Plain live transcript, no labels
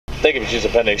Thank you for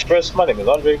choosing Panda Express. My name is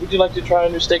Andre. Would you like to try a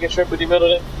new steak and shrimp with your meal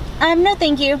today? No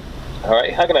thank you.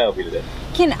 Alright, how can I help you today?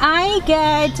 Can I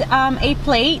get a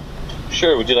plate?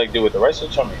 Sure, would you like to do with the rice or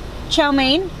chow mein? Chow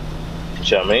mein.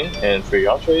 Chow mein, and for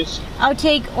your entrees? I'll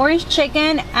take orange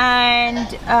chicken and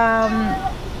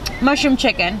mushroom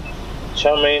chicken.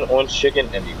 Chow mein, orange chicken,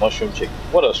 and the mushroom chicken.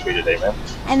 What else for you today, ma'am?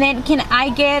 And then can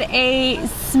I get a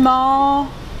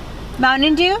small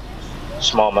Mountain Dew?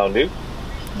 Small Mountain Dew?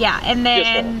 Yeah, and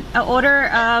then an order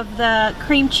of the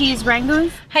cream cheese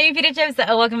rangoons. Hi, you pita chips,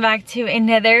 welcome back to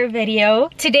another video.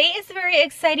 Today is a very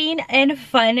exciting and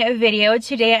fun video.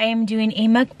 Today I am doing a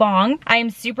mukbang. I am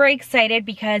super excited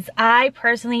because I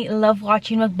personally love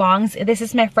watching mukbangs. This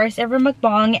is my first ever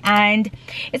mukbang and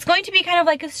it's going to be kind of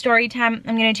like a story time.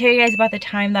 I'm going to tell you guys about the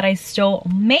time that I stole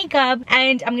makeup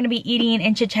and I'm going to be eating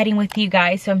and chit-chatting with you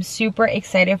guys. So I'm super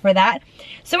excited for that.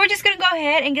 So we're just going to go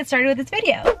ahead and get started with this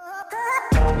video.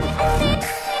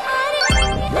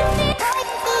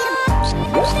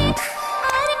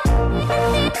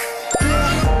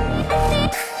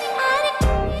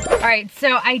 Alright,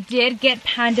 so I did get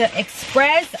Panda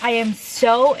Express. I am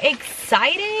so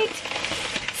excited.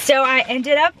 So I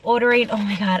ended up ordering, oh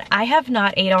my god, I have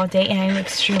not ate all day and I'm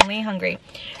extremely hungry.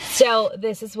 So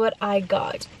this is what I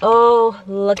got. Oh,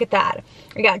 look at that.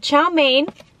 I got chow mein,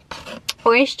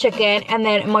 orange chicken, and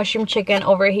then mushroom chicken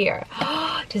over here.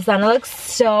 Does that look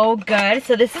so good?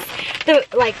 So this is the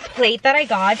plate that I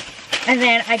got. And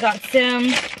then I got some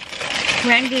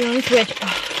rangoons, which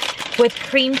with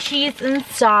cream cheese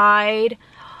inside.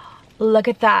 Look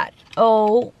at that.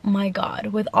 Oh my god,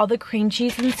 with all the cream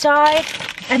cheese inside.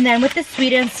 And then with the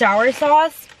sweet and sour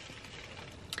sauce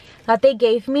that they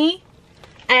gave me.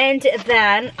 And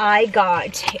then I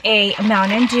got a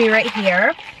Mountain Dew right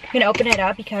here. I'm gonna open it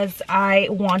up because I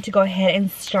want to go ahead and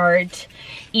start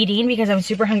eating because I'm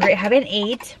super hungry. I haven't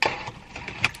ate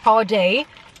all day.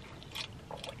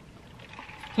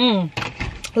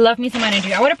 Love me some Mountain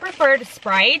Dew. I would have preferred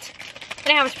Sprite. I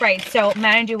didn't have a Sprite, so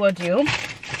Mountain Dew will do.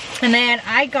 And then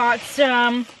I got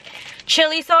some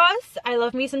chili sauce. I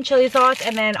love me some chili sauce.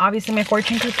 And then obviously my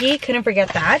fortune cookie. Couldn't forget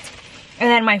that. And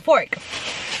then my fork.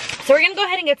 So we're gonna go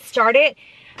ahead and get started.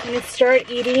 I'm gonna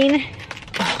start eating.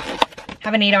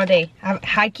 Haven't ate all day.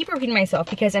 I keep repeating myself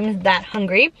because I'm that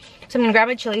hungry. So I'm gonna grab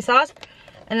my chili sauce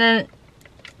and then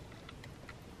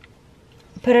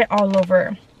put it all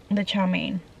over the chow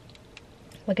mein.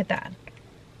 Look at that.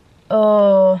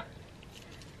 Oh,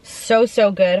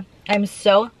 so good. I'm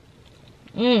so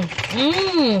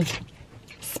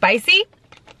spicy,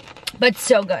 but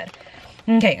so good.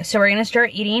 Okay, so we're gonna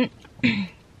start eating.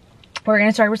 We're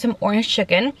gonna start with some orange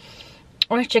chicken.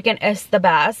 Orange chicken is the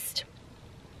best.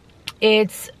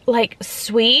 It's like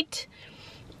sweet,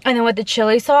 and then with the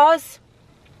chili sauce,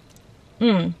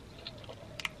 it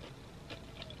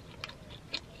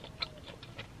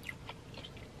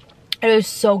is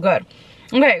so good.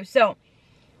 Okay, so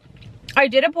I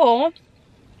did a poll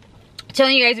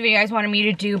telling you guys if you guys wanted me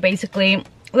to do basically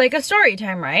like a story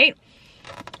time, right?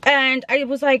 And I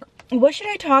was like, what should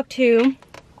I talk to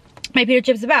my pita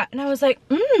chips about? And I was like,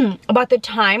 about the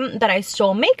time that I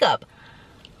stole makeup.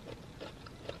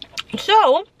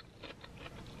 So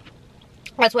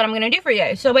that's what I'm gonna do for you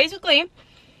guys. So basically,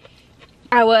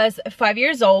 I was 5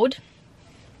 years old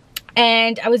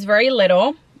and I was very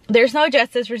little. There's no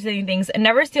justice for stealing things. I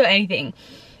never steal anything.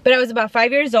 But I was about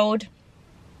 5 years old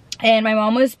and my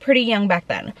mom was pretty young back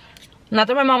then. Not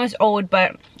that my mom was old,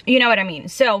 but you know what I mean.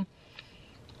 So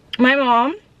my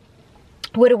mom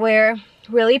would wear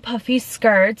really puffy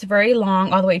skirts, very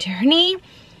long, all the way to her knee,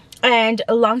 and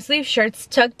long sleeve shirts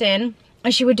tucked in.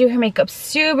 And she would do her makeup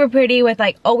super pretty with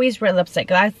like always red lipstick.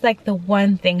 That's like the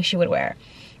one thing she would wear.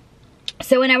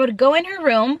 So when I would go in her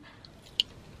room,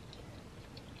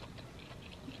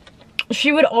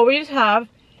 she would always have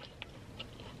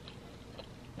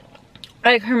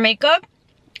like her makeup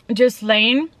just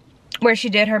laying where she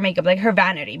did her makeup, like her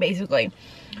vanity basically.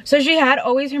 So she had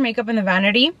always her makeup in the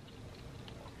vanity.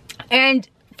 And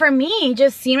for me,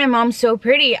 just seeing my mom so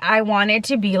pretty, I wanted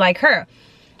to be like her.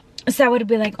 So I would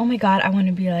be like, oh my god, I want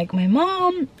to be like my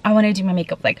mom. I want to do my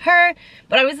makeup like her.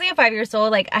 But obviously at 5 years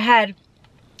old, like I had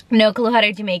no clue how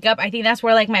to do makeup. I think that's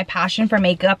where like my passion for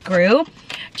makeup grew.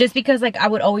 Just because like I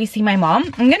would always see my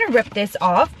mom. I'm gonna rip this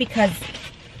off because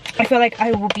I feel like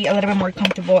I will be a little bit more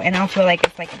comfortable and I'll feel like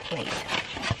it's like a plate.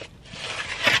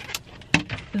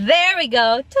 There we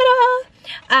go.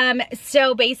 Ta-da!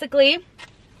 So basically,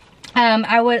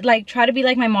 I would like try to be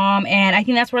like my mom, and I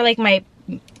think that's where like my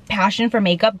passion for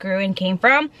makeup grew and came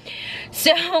from.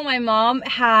 So my mom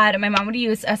would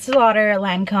use Estee Lauder,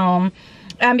 Lancome,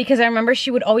 because I remember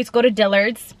she would always go to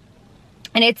Dillard's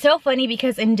And it's so funny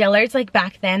because in Dillard's, like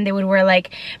back then, they would wear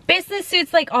like business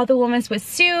suits, like all the women with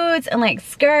suits and like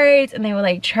skirts, and they would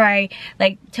like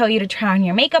tell you to try on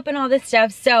your makeup and all this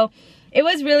stuff. So it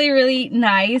was really, really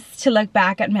nice to look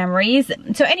back at memories.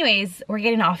 So anyways, we're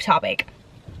getting off topic.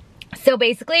 So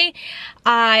basically,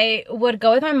 I would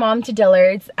go with my mom to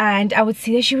Dillard's, and I would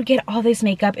see that she would get all this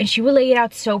makeup, and she would lay it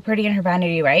out so pretty in her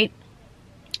vanity, right?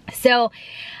 So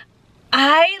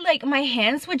my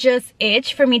hands would just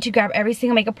itch for me to grab every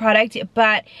single makeup product,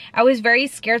 but I was very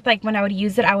scared, like when I would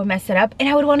use it, I would mess it up, and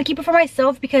I would want to keep it for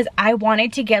myself because I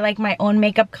wanted to get like my own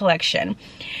makeup collection.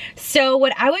 So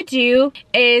what I would do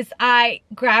is I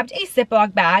grabbed a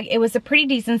Ziploc bag. It was a pretty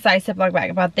decent sized Ziploc bag,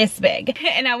 about this big.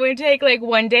 And I would take, like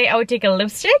one day, I would take a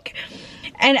lipstick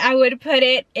and I would put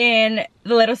it in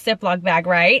the little Ziploc bag,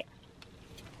 right?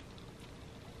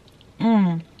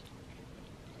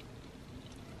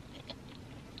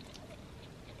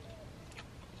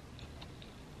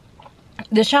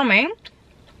 The chow mein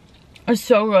is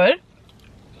so good.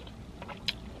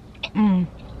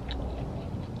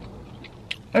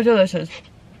 It's delicious.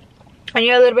 I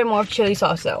need a little bit more of chili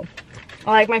sauce though.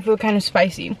 I like my food kind of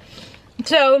spicy.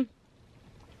 So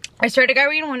I started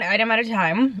grabbing one item at a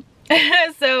time.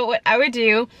 So what I would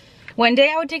do, one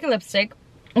day I would take a lipstick,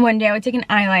 one day I would take an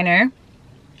eyeliner.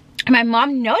 My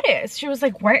mom noticed. She was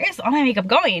like, where is all my makeup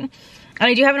going? And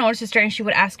I do have an older sister, and she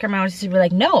would ask her, my older sister would be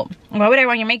like, no, why would I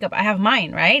want your makeup? I have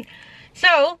mine, right?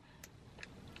 So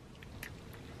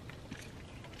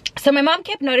my mom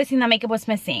kept noticing that makeup was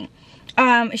missing.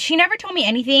 She never told me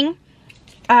anything.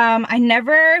 I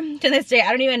never, to this day,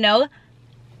 I don't even know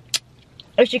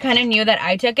if she kind of knew that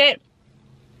I took it.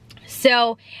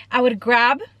 So I would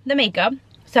grab the makeup.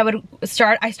 So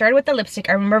I started with the lipstick.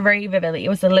 I remember very vividly. It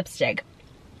was a lipstick.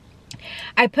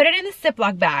 I put it in the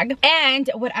Ziploc bag, and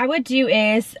what I would do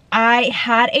is I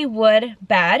had a wood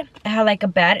bed. I had like a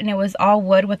bed, and it was all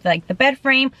wood with like the bed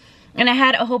frame, and I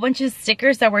had a whole bunch of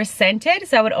stickers that were scented,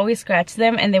 so I would always scratch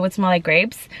them and they would smell like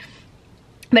grapes.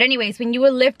 But anyways, when you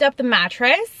would lift up the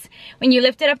mattress, when you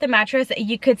lifted up the mattress,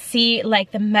 you could see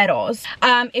like the metals.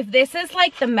 If this is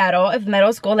like the metal, if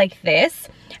metals go like this,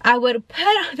 I would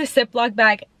put the Ziploc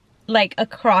bag like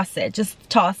across it, just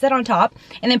toss it on top,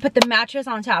 and then put the mattress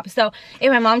on top. So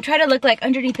if my mom tried to look like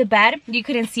underneath the bed, you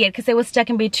couldn't see it because it was stuck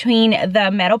in between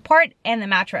the metal part and the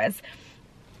mattress.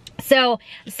 So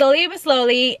slowly but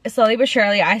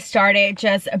surely, I started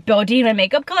just building my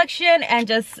makeup collection and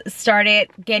just started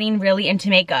getting really into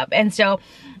makeup. And so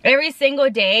every single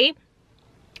day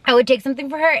I would take something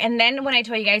for her, and then when I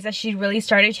told you guys that she really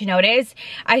started to notice,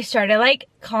 I started like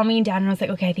calming down, and I was like,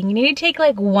 okay, I think you need to take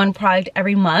like one product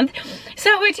every month.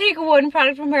 So I would take one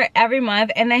product from her every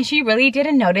month, and then she really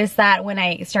didn't notice that when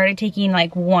I started taking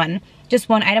like just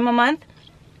one item a month.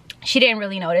 She didn't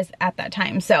really notice at that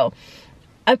time. So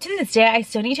up to this day, I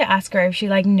still need to ask her if she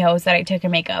like knows that I took her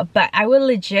makeup, but I would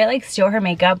legit like steal her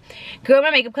makeup, grow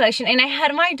my makeup collection, and I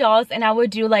had my dolls and I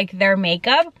would do like their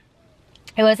makeup.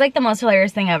 It was like the most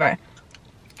hilarious thing ever.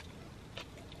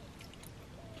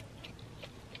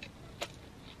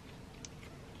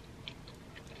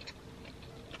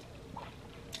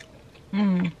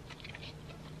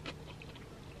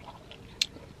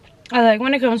 I like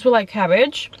when it comes with like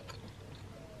cabbage.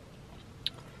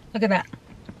 Look at that.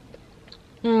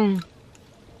 And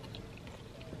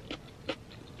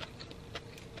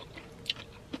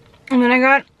then I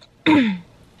got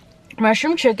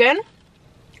mushroom chicken.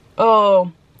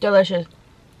 Oh, delicious.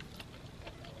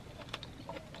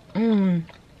 This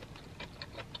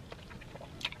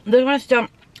one is still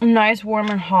nice, warm,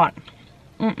 and hot.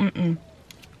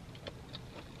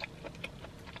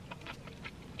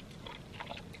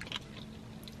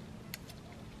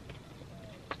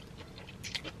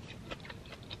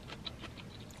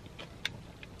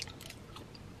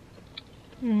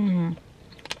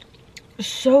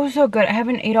 So good. I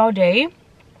haven't ate all day,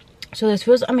 so this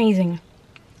feels amazing.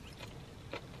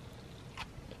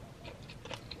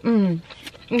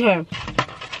 Okay.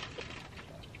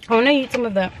 I want to eat some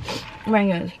of the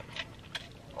mangoes.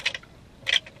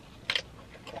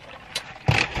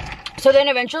 So then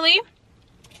eventually,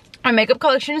 our makeup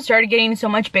collection started getting so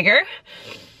much bigger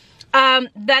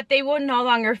that they would no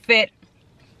longer fit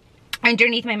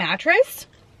underneath my mattress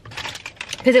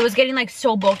because it was getting like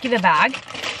so bulky, the bag.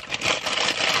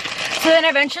 So then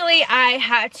eventually I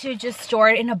had to just store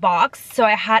it in a box. So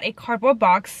I had a cardboard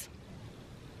box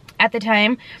at the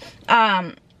time.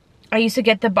 I used to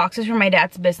get the boxes from my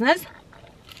dad's business.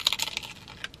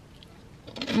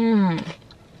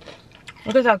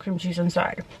 Look at that cream cheese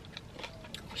inside.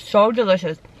 So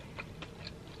delicious.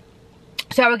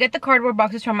 So I would get the cardboard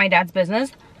boxes from my dad's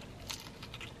business.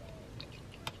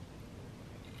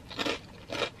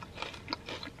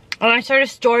 And I started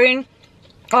storing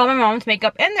all my mom's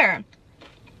makeup in there.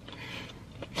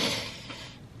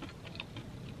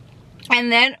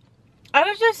 And then I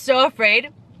was just so afraid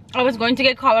I was going to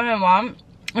get caught by my mom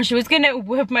and she was gonna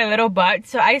whip my little butt.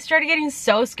 So I started getting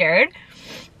so scared.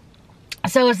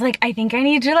 So I was like, I think I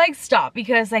need to like stop,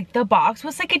 because like the box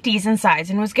was like a decent size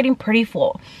and was getting pretty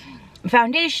full.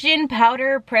 Foundation,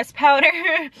 powder, pressed powder,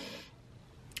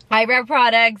 eyebrow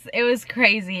products. It was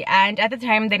crazy. And at the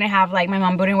time they didn't have, like, my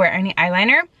mom wouldn't wear any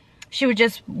eyeliner. She would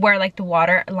just wear like the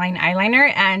waterline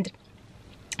eyeliner and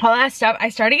all that stuff. I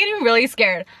started getting really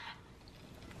scared.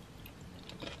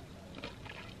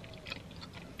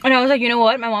 And I was like, you know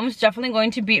what? My mom's definitely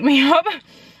going to beat me up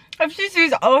if she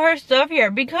sees all her stuff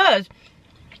here. Because,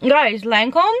 guys,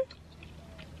 Lancome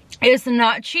is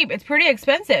not cheap. It's pretty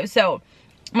expensive. So,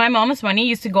 my mom's money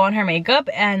used to go on her makeup.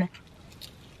 And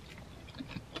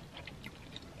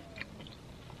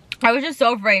I was just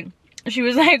so afraid she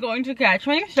was, like, going to catch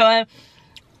me. So,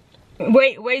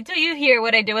 wait till you hear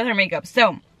what I did with her makeup.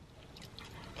 So,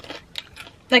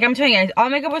 like I'm telling you guys,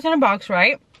 all makeup was in a box,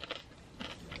 right?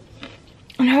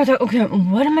 And I was like, okay,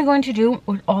 what am I going to do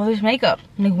with all this makeup?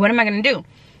 Like, what am I going to do?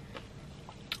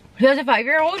 Because as a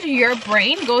 5-year-old, your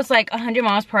brain goes like 100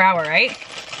 miles per hour, right?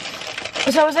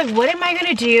 So I was like, what am I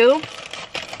going to do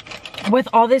with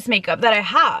all this makeup that I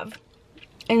have?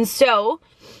 And so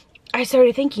I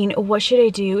started thinking, what should I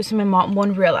do so my mom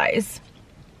won't realize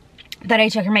that I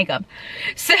took her makeup?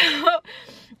 So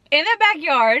in the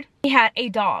backyard, we had a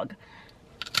dog.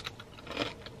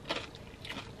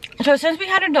 So since we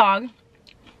had a dog,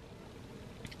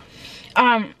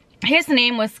 his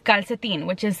name was Calcetin,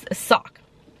 which is a sock.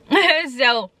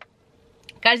 So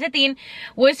Calcetin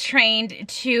was trained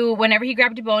to, whenever he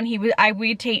grabbed a bone,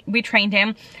 we trained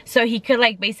him so he could,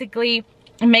 like, basically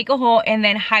make a hole and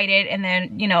then hide it, and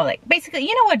then, you know, like, basically,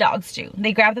 you know what dogs do,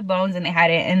 they grab the bones and they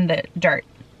hide it in the dirt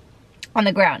on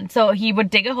the ground. So he would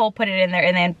dig a hole, put it in there,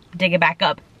 and then dig it back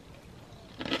up.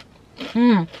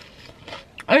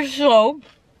 It's so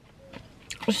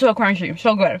crunchy,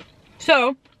 so good.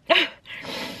 So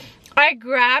I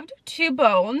grabbed 2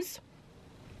 bones.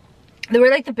 They were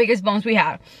like the biggest bones we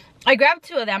had. I grabbed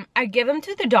 2 of them. I give them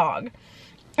to the dog.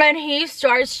 And he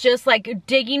starts just like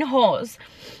digging holes.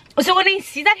 So when I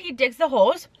see that he digs the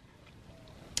holes,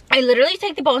 I literally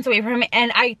take the bones away from him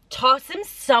and I toss him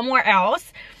somewhere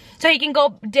else so he can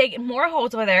go dig more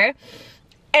holes over there.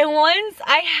 And once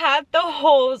I had the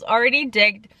holes already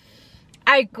digged,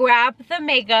 I grabbed the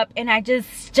makeup and I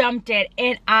just stumped it,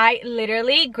 and I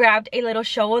literally grabbed a little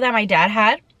shovel that my dad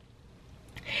had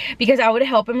because I would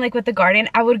help him like with the garden.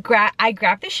 I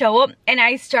grabbed the shovel and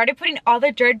I started putting all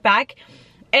the dirt back,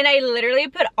 and I literally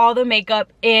put all the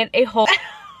makeup in a hole.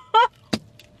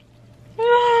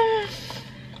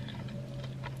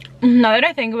 Now that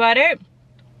I think about it,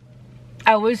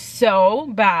 I was so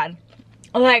bad.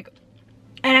 Like,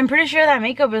 and I'm pretty sure that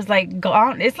makeup is like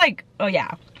gone. It's like, oh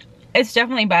yeah, it's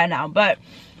definitely bad now, but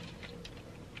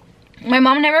my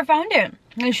mom never found it.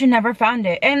 She never found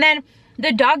it. And then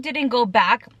the dog didn't go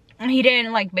back. He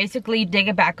didn't like basically dig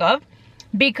it back up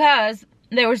because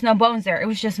there was no bones there. It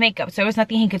was just makeup. So it was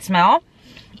nothing he could smell.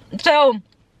 So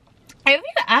if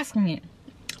you ask me,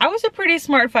 I was a pretty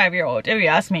smart 5-year-old, if you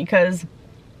ask me, because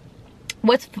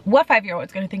what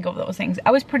 5-year-old's gonna think of those things?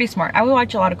 I was pretty smart. I would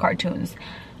watch a lot of cartoons.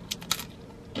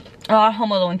 A lot of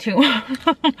Home Alone too.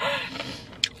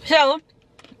 So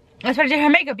I started doing her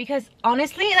makeup because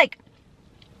honestly, like,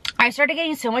 I started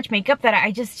getting so much makeup that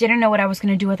I just didn't know what I was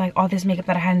gonna do with like all this makeup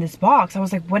that I had in this box. I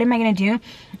was like, what am I gonna do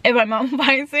if my mom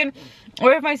finds it,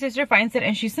 or if my sister finds it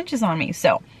and she snitches on me?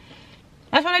 So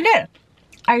that's what I did.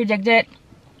 I digged it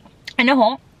in a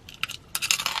hole.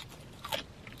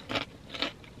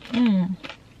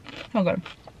 So good.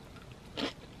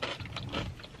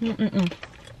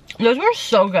 Those were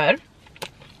so good.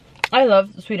 I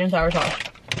love the sweet and sour sauce.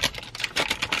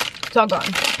 It's all gone.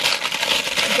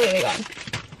 Completely gone.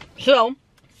 So,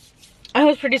 I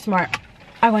was pretty smart.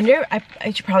 I wonder,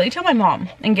 I should probably tell my mom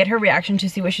and get her reaction to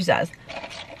see what she says.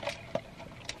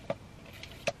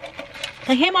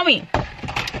 Like, hey mommy,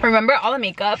 remember all the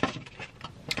makeup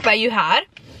that you had?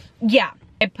 Yeah.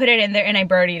 I put it in there and I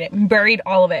buried it. Buried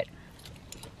all of it.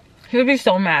 She would be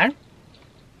so mad.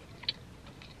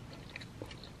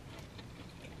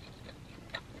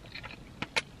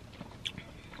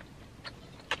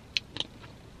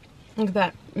 Look at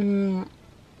that.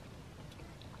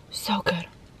 So good.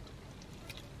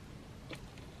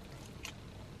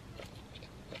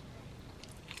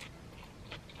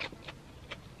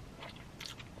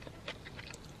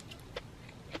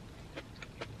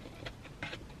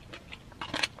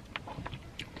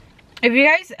 If you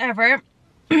guys ever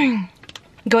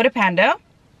go to Panda.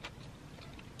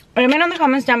 Let me know in the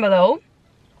comments down below,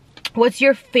 what's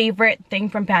your favorite thing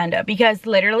from Panda? Because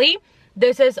literally,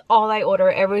 this is all I order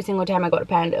every single time I go to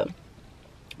Panda.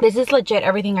 This is legit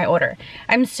everything I order.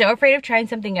 I'm so afraid of trying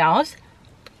something else.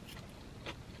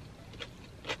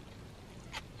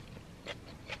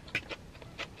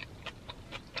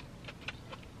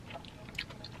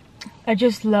 I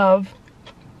just love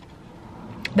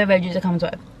the veggies it comes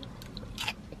with.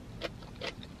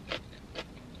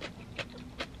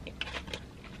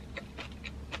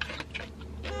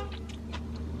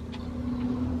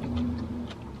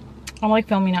 I'm like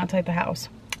filming outside the house.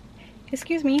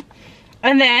 Excuse me.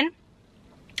 And then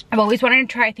I've always wanted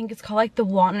to try, I think it's called like the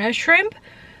walnut shrimp,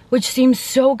 which seems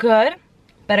so good.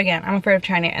 But again, I'm afraid of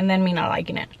trying it and then me not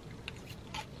liking it.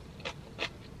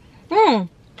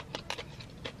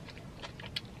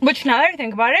 Which now that I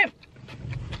think about it,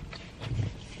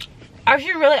 I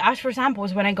should really ask for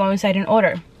samples when I go inside and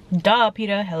order. Duh,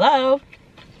 Peter, hello.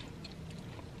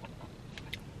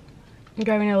 I'm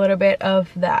grabbing a little bit of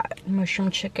that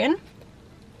mushroom chicken.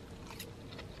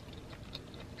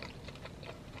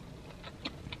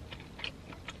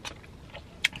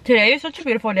 Today is such a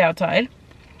beautiful day outside.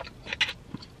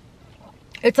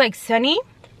 It's like sunny,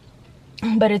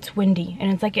 but it's windy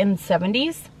and it's like in the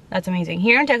 70s. That's amazing.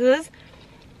 Here in Texas,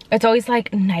 it's always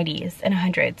like 90s and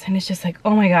 100s, and it's just like,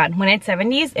 oh my god, when it's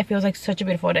 70s, it feels like such a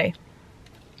beautiful day.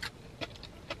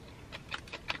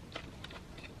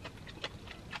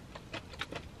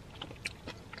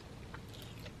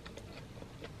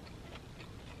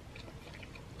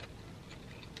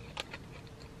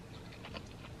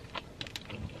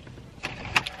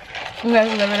 I'm gonna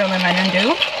leave it on my Mountain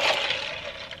Dew.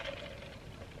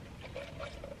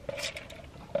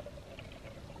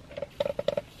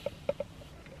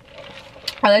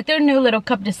 I like their new little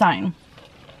cup design.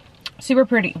 Super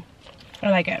pretty.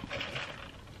 I like it.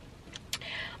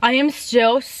 I am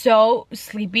still so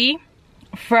sleepy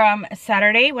from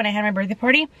Saturday when I had my birthday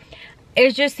party.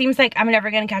 It just seems like I'm never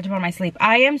gonna catch up on my sleep.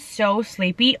 I am so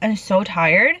sleepy and so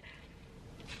tired.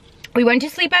 We went to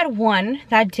sleep at 1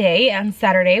 that day on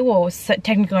Saturday. Well, it was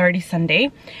technically already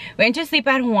Sunday. We went to sleep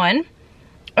at 1.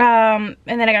 And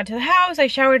then I got to the house, I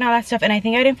showered and all that stuff, and I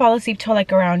think I didn't fall asleep till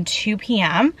like around 2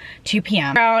 p.m.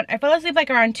 I fell asleep like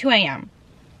around 2 a.m.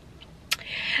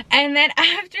 And then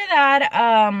after that,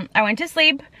 I went to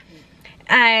sleep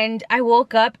and I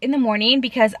woke up in the morning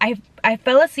because I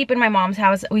fell asleep in my mom's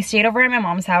house. We stayed over at my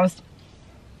mom's house.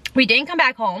 We didn't come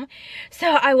back home. So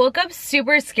I woke up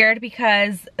super scared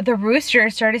because the rooster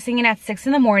started singing at 6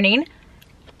 in the morning.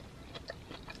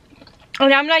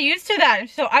 And I'm not used to that.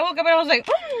 So I woke up and I was like,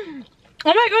 oh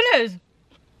my goodness,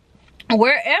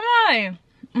 where am I?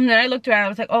 And then I looked around and I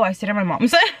was like, oh, I stayed at my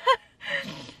mom's.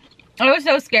 I was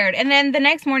so scared. And then the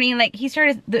next morning, like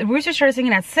the rooster started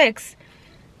singing at 6.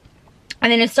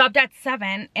 And then it stopped at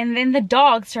 7. And then the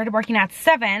dog started barking at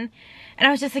 7. And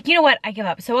I was just like, you know what, I give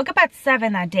up. So I woke up at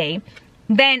 7 that day.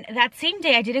 Then that same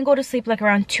day, I didn't go to sleep like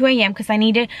around 2 a.m. because I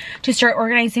needed to start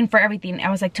organizing for everything. I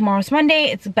was like, tomorrow's Monday,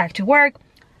 it's back to work.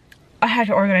 I had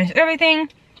to organize everything.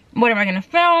 What am I gonna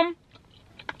film?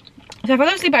 So I fell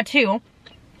asleep at 2.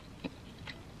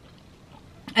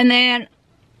 And then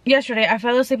yesterday, I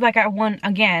fell asleep like at 1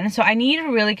 again. So I need to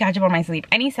really catch up on my sleep.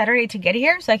 I need Saturday to get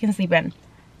here so I can sleep in.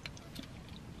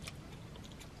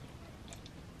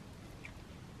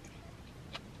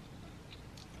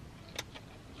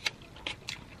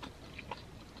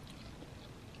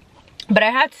 But I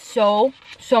had so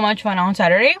much fun on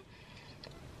Saturday.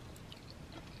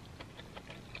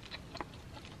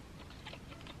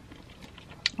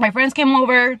 My friends came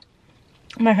over.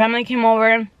 My family came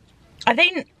over. I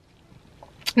think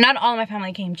not all of my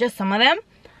family came, just some of them.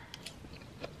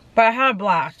 But I had a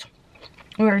blast.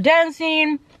 We were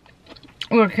dancing.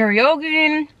 We were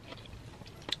karaokeing.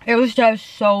 It was just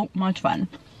so much fun.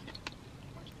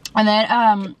 And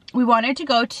then we wanted to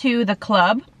go to the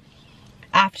club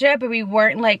after, but we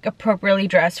weren't like appropriately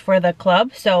dressed for the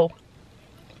club, so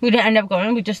we didn't end up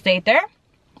going. We just stayed there.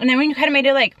 And then we kind of made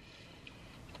it like,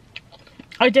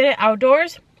 I did it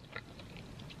outdoors,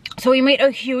 so we made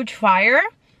a huge fire.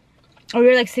 We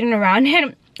were like sitting around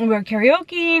it, we were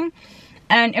karaokeing,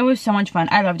 and it was so much fun.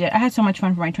 I loved it. I had so much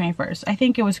fun for my 21st. I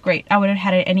think it was great. I wouldn't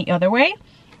have had it any other way,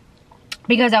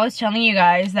 because I was telling you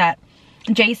guys that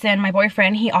Jason, my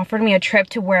boyfriend, he offered me a trip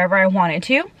to wherever I wanted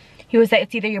to. He was like,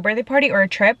 it's either your birthday party or a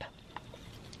trip.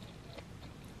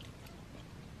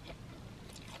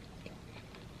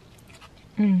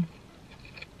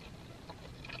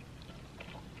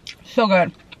 So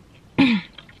good.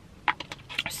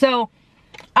 So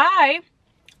I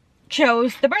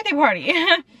chose the birthday party.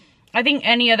 I think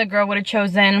any other girl would have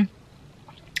chosen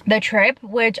the trip,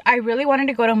 which I really wanted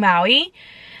to go to Maui,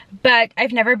 but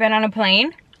I've never been on a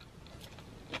plane.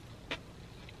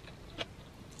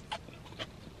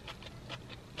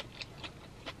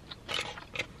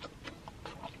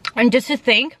 And just to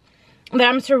think that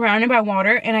I'm surrounded by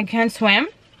water and I can't swim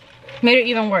made it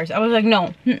even worse. I was like,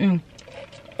 no,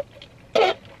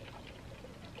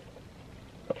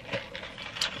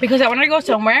 because I wanted to go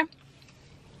somewhere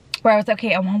where I was like,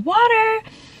 okay, I want water,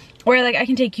 where like I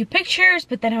can take you pictures,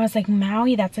 but then I was like,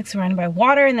 Maui, that's like surrounded by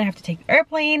water, and then I have to take the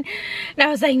airplane, and I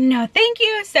was like, no thank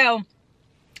you. So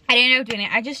I didn't end up doing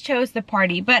it. I just chose the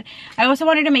party, but I also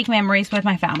wanted to make memories with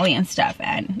my family and stuff,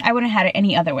 and I wouldn't have had it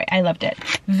any other way. I loved it.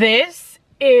 This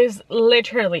is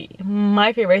literally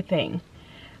my favorite thing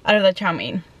out of the chow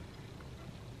mein.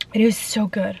 It is so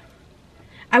good.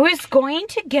 I was going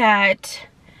to get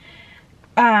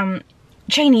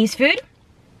Chinese food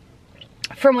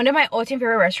from one of my all-time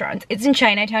favorite restaurants. It's in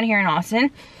Chinatown here in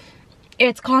Austin.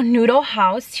 It's called Noodle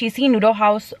House, Cheesy Noodle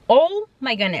House. Oh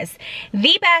my goodness.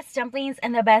 The best dumplings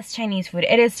and the best Chinese food.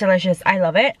 It is delicious. I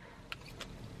love it.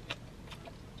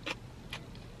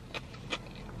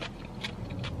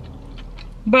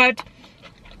 But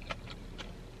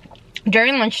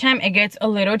during lunchtime, it gets a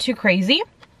little too crazy.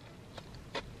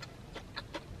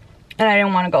 And I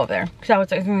didn't want to go there because I was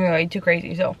like, it's going to be way too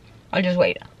crazy. So I'll just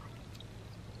wait.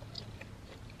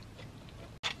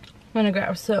 I'm going to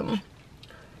grab some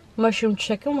mushroom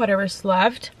chicken, whatever's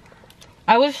left.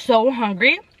 I was so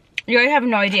hungry. You guys have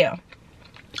no idea.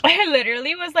 I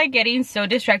literally was like getting so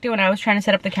distracted when I was trying to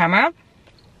set up the camera,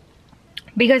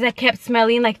 because I kept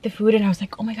smelling like the food and I was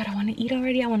like, oh my god, I want to eat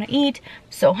already. I want to eat.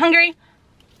 I'm so hungry.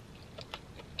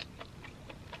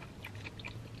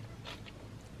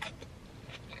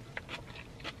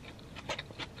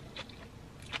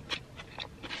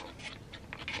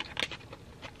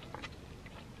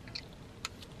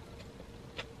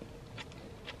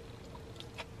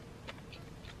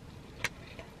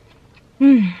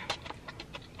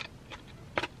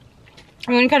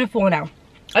 I'm getting kind of full now.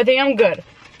 I think I'm good.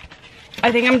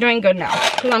 I think I'm doing good now,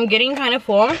 because I'm getting kind of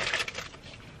full.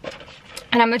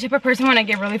 And I'm the type of person, when I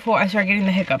get really full, I start getting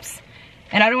the hiccups.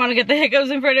 And I don't want to get the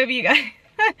hiccups in front of you guys.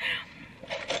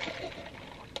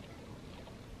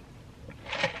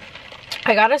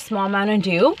 I got a small Mountain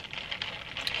Dew.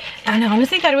 And I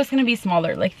honestly thought it was going to be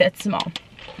smaller, like that small.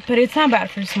 But it's not bad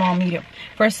for small, medium.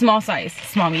 For a small size,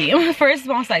 small, medium. For a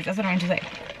small size, that's what I'm trying to say.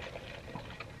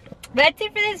 That's it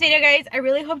for this video, guys. I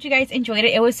really hope you guys enjoyed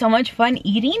it. It was so much fun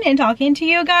eating and talking to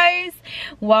you guys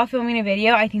while filming a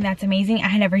video. I think that's amazing. I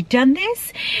had never done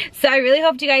this, so I really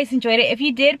hope you guys enjoyed it. If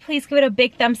you did, please give it a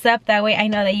big thumbs up. That way I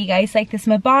know that you guys like this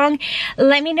mukbang.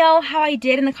 Let me know how I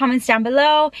did in the comments down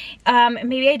below.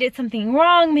 Maybe I did something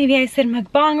wrong. Maybe I said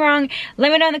mukbang wrong.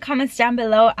 Let me know in the comments down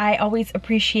below. I always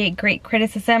appreciate great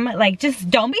criticism. Like, just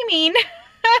don't be mean.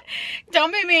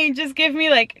 Don't be mean, just give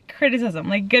me like criticism,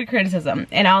 like good criticism,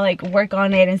 and I'll like work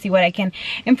on it and see what I can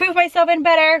improve myself in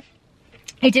better.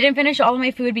 I didn't finish all of my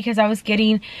food because I was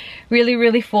getting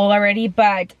really full already,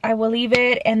 but I will leave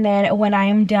it, and then when I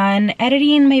am done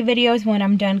editing my videos, when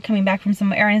I'm done coming back from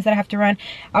some errands that I have to run,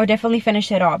 I'll definitely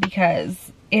finish it all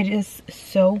because it is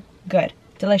so good.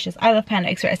 Delicious. I love Panda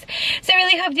Express. So I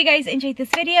really hope you guys enjoyed this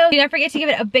video. Do not forget to give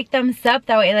it a big thumbs up.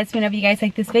 That way it lets me know if you guys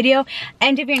like this video.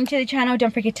 And if you're new to the channel,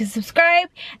 don't forget to subscribe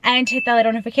and hit that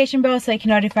little notification bell so I can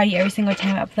notify you every single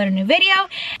time I upload a new video.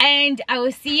 And I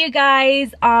will see you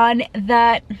guys on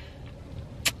the...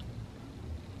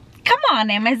 Come on,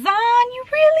 Amazon, you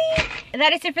really?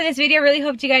 That is it for this video. I really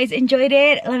hope you guys enjoyed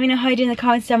it. Let me know how you did in the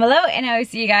comments down below, and I will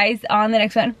see you guys on the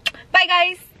next one. Bye,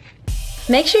 guys.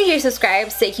 Make sure you're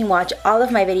subscribed so you can watch all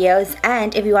of my videos,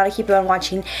 and if you want to keep on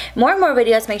watching more and more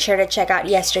videos, make sure to check out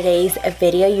yesterday's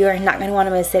video. You are not going to want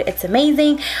to miss it. It's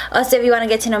amazing. Also, if you want to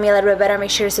get to know me a little bit better,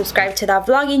 make sure to subscribe to that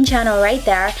vlogging channel right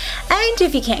there. And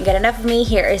if you can't get enough of me,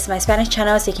 here is my Spanish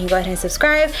channel, so you can go ahead and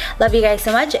subscribe. Love you guys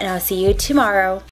so much, and I'll see you tomorrow.